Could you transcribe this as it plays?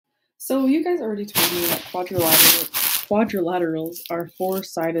So you guys already told me that quadrilaterals are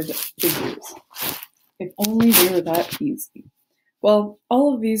four-sided figures. If only they were that easy. Well,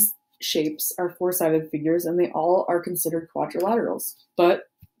 all of these shapes are four-sided figures and they all are considered quadrilaterals, but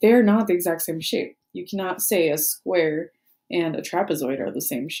they are not the exact same shape. You cannot say a square and a trapezoid are the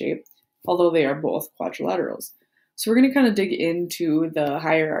same shape, although they are both quadrilaterals. So we're going to kind of dig into the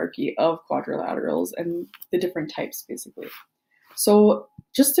hierarchy of quadrilaterals and the different types, basically. So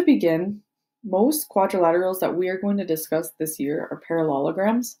just to begin, most quadrilaterals that we are going to discuss this year are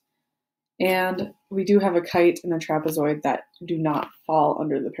parallelograms, and we do have a kite and a trapezoid that do not fall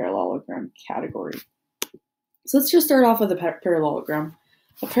under the parallelogram category. So let's just start off with a parallelogram.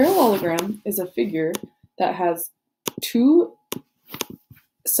 A parallelogram is a figure that has two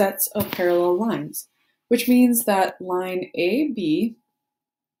sets of parallel lines, which means that line AB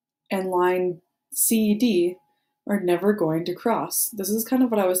and line CD are never going to cross. This is kind of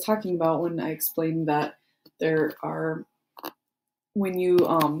what I was talking about when I explained that there are, when you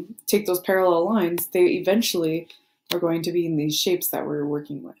take those parallel lines, they eventually are going to be in these shapes that we're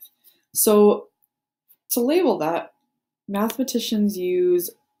working with. So to label that, mathematicians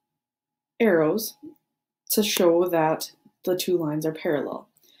use arrows to show that the two lines are parallel.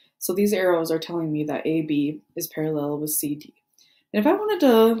 So these arrows are telling me that AB is parallel with CD. And if I wanted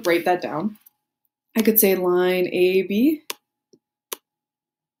to write that down, I could say line AB,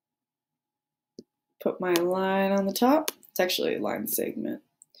 put my line on the top. It's actually a line segment.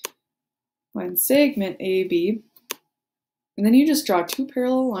 Line segment AB, and then you just draw two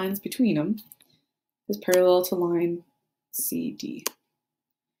parallel lines between them is parallel to line CD.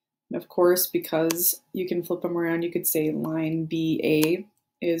 And of course, because you can flip them around, you could say line BA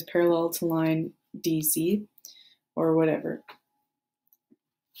is parallel to line DC or whatever.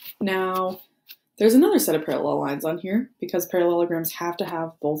 Now, there's another set of parallel lines on here because parallelograms have to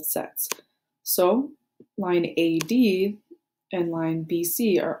have both sets. So line AD and line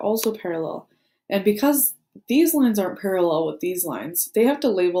BC are also parallel. And because these lines aren't parallel with these lines, they have to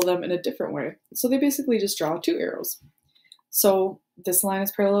label them in a different way. So they basically just draw two arrows. So this line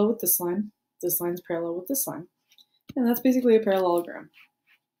is parallel with this line is parallel with this line. And that's basically a parallelogram.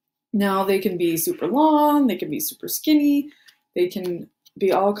 Now they can be super long, they can be super skinny, they can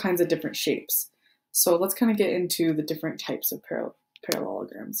be all kinds of different shapes. So let's kind of get into the different types of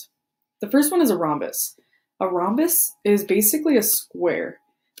parallelograms. The first one is a rhombus. A rhombus is basically a square,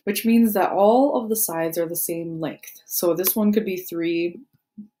 which means that all of the sides are the same length. So this one could be 3,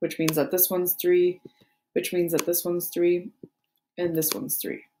 which means that this one's 3, which means that this one's 3, and this one's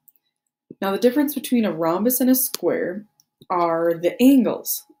 3. Now the difference between a rhombus and a square are the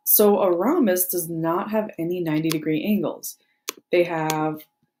angles. So a rhombus does not have any 90-degree angles. They have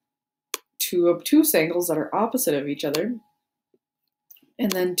two obtuse angles that are opposite of each other,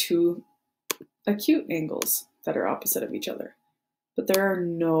 and then two acute angles that are opposite of each other. But there are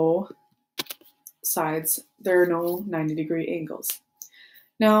no sides, there are no 90-degree angles.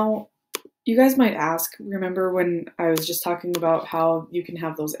 Now, you guys might ask, remember when I was just talking about how you can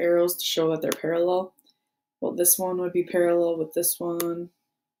have those arrows to show that they're parallel? Well, this one would be parallel with this one,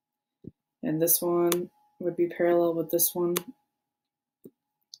 and this one would be parallel with this one.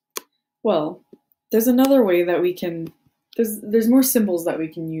 Well, there's another way that we can, there's more symbols that we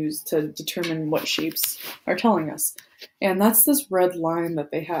can use to determine what shapes are telling us. And that's this red line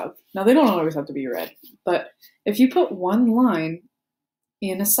that they have. Now, they don't always have to be red, but if you put one line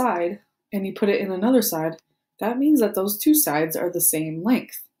in a side and you put it in another side, that means that those two sides are the same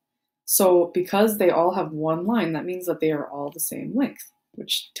length. So because they all have one line, that means that they are all the same length,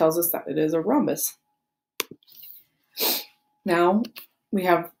 which tells us that it is a rhombus. Now we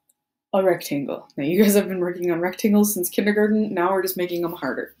have a rectangle. Now you guys have been working on rectangles since kindergarten. Now we're just making them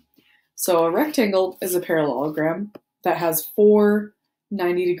harder. So a rectangle is a parallelogram that has 4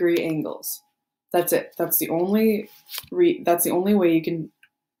 90-degree angles. That's it. That's the only way you can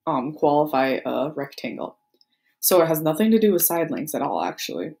qualify a rectangle. So it has nothing to do with side lengths at all,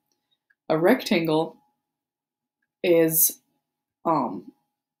 actually. A rectangle is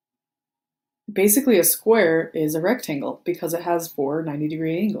basically a square is a rectangle because it has 4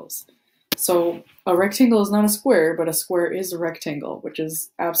 90-degree angles. So a rectangle is not a square, but a square is a rectangle, which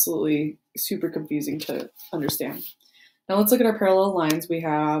is absolutely super confusing to understand. Now let's look at our parallel lines. We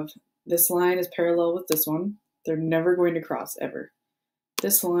have this line is parallel with this one. They're never going to cross, ever.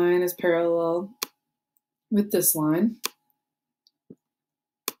 This line is parallel with this line.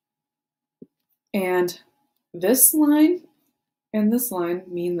 And this line and this line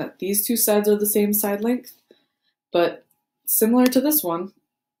mean that these two sides are the same side length, but similar to this one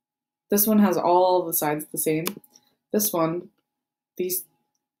has all the sides the same. This one, these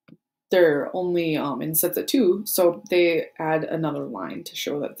they're only in sets of 2, so they add another line to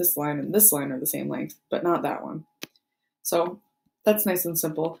show that this line and this line are the same length, but not that one. So that's nice and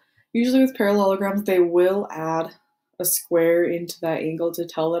simple. Usually with parallelograms, they will add a square into that angle to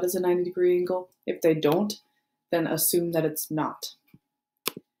tell that it's a 90-degree angle. If they don't, then assume that it's not.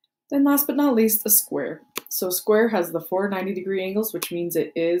 Then last but not least, a square. So a square has the 4 90-degree angles, which means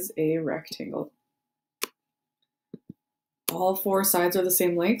it is a rectangle. All 4 sides are the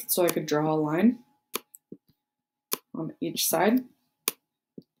same length, so I could draw a line on each side.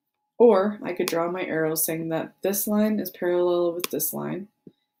 Or I could draw my arrows saying that this line is parallel with this line,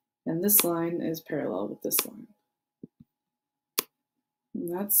 and this line is parallel with this line.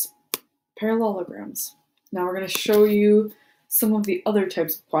 And that's parallelograms. Now we're going to show you some of the other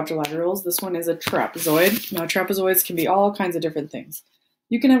types of quadrilaterals. This one is a trapezoid. Now trapezoids can be all kinds of different things.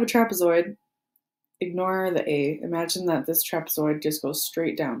 You can have a trapezoid, ignore the A. Imagine that this trapezoid just goes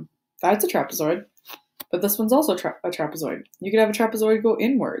straight down. That's a trapezoid, but this one's also a trapezoid. You could have a trapezoid go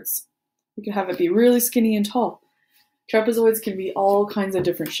inwards. You could have it be really skinny and tall. Trapezoids can be all kinds of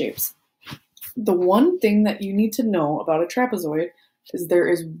different shapes. The one thing that you need to know about a trapezoid is there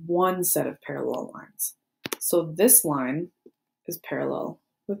is one set of parallel lines. So this line is parallel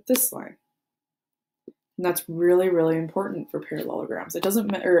with this line. And that's really, really important for parallelograms. It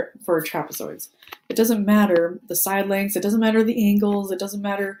doesn't matter for trapezoids. It doesn't matter the side lengths, it doesn't matter the angles, it doesn't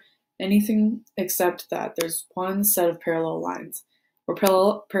matter anything except that there's one set of parallel lines. Where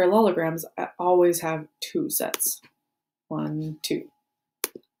parallelograms always have 2 sets. 1, 2.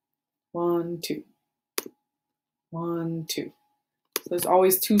 1, 2. 1, 2. So there's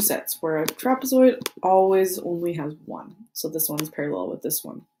always 2 sets, where a trapezoid always only has 1. So this one is parallel with this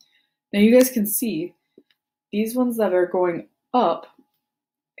one. Now you guys can see these ones that are going up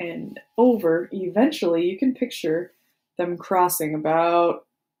and over, eventually you can picture them crossing about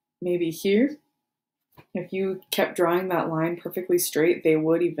maybe here. If you kept drawing that line perfectly straight, they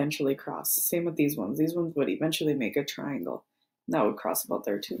would eventually cross. Same with these ones. These ones would eventually make a triangle. And that would cross about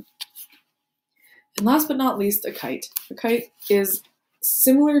there too. And last but not least, a kite. A kite is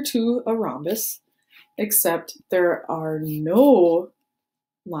similar to a rhombus, except there are no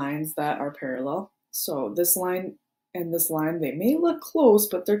lines that are parallel. So this line and this line, they may look close,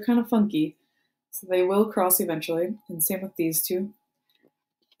 but they're kind of funky. So they will cross eventually. And same with these two.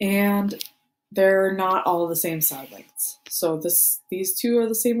 And they're not all the same side lengths. So these two are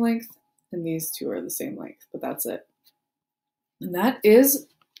the same length, and these two are the same length, but that's it. And that is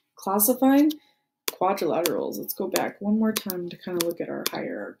classifying quadrilaterals. Let's go back one more time to kind of look at our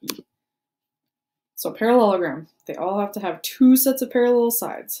hierarchy. So parallelogram, they all have to have 2 sets of parallel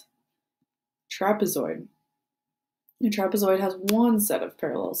sides. Trapezoid. A trapezoid has 1 set of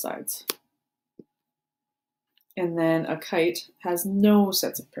parallel sides. And then a kite has no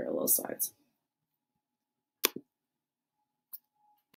sets of parallel sides.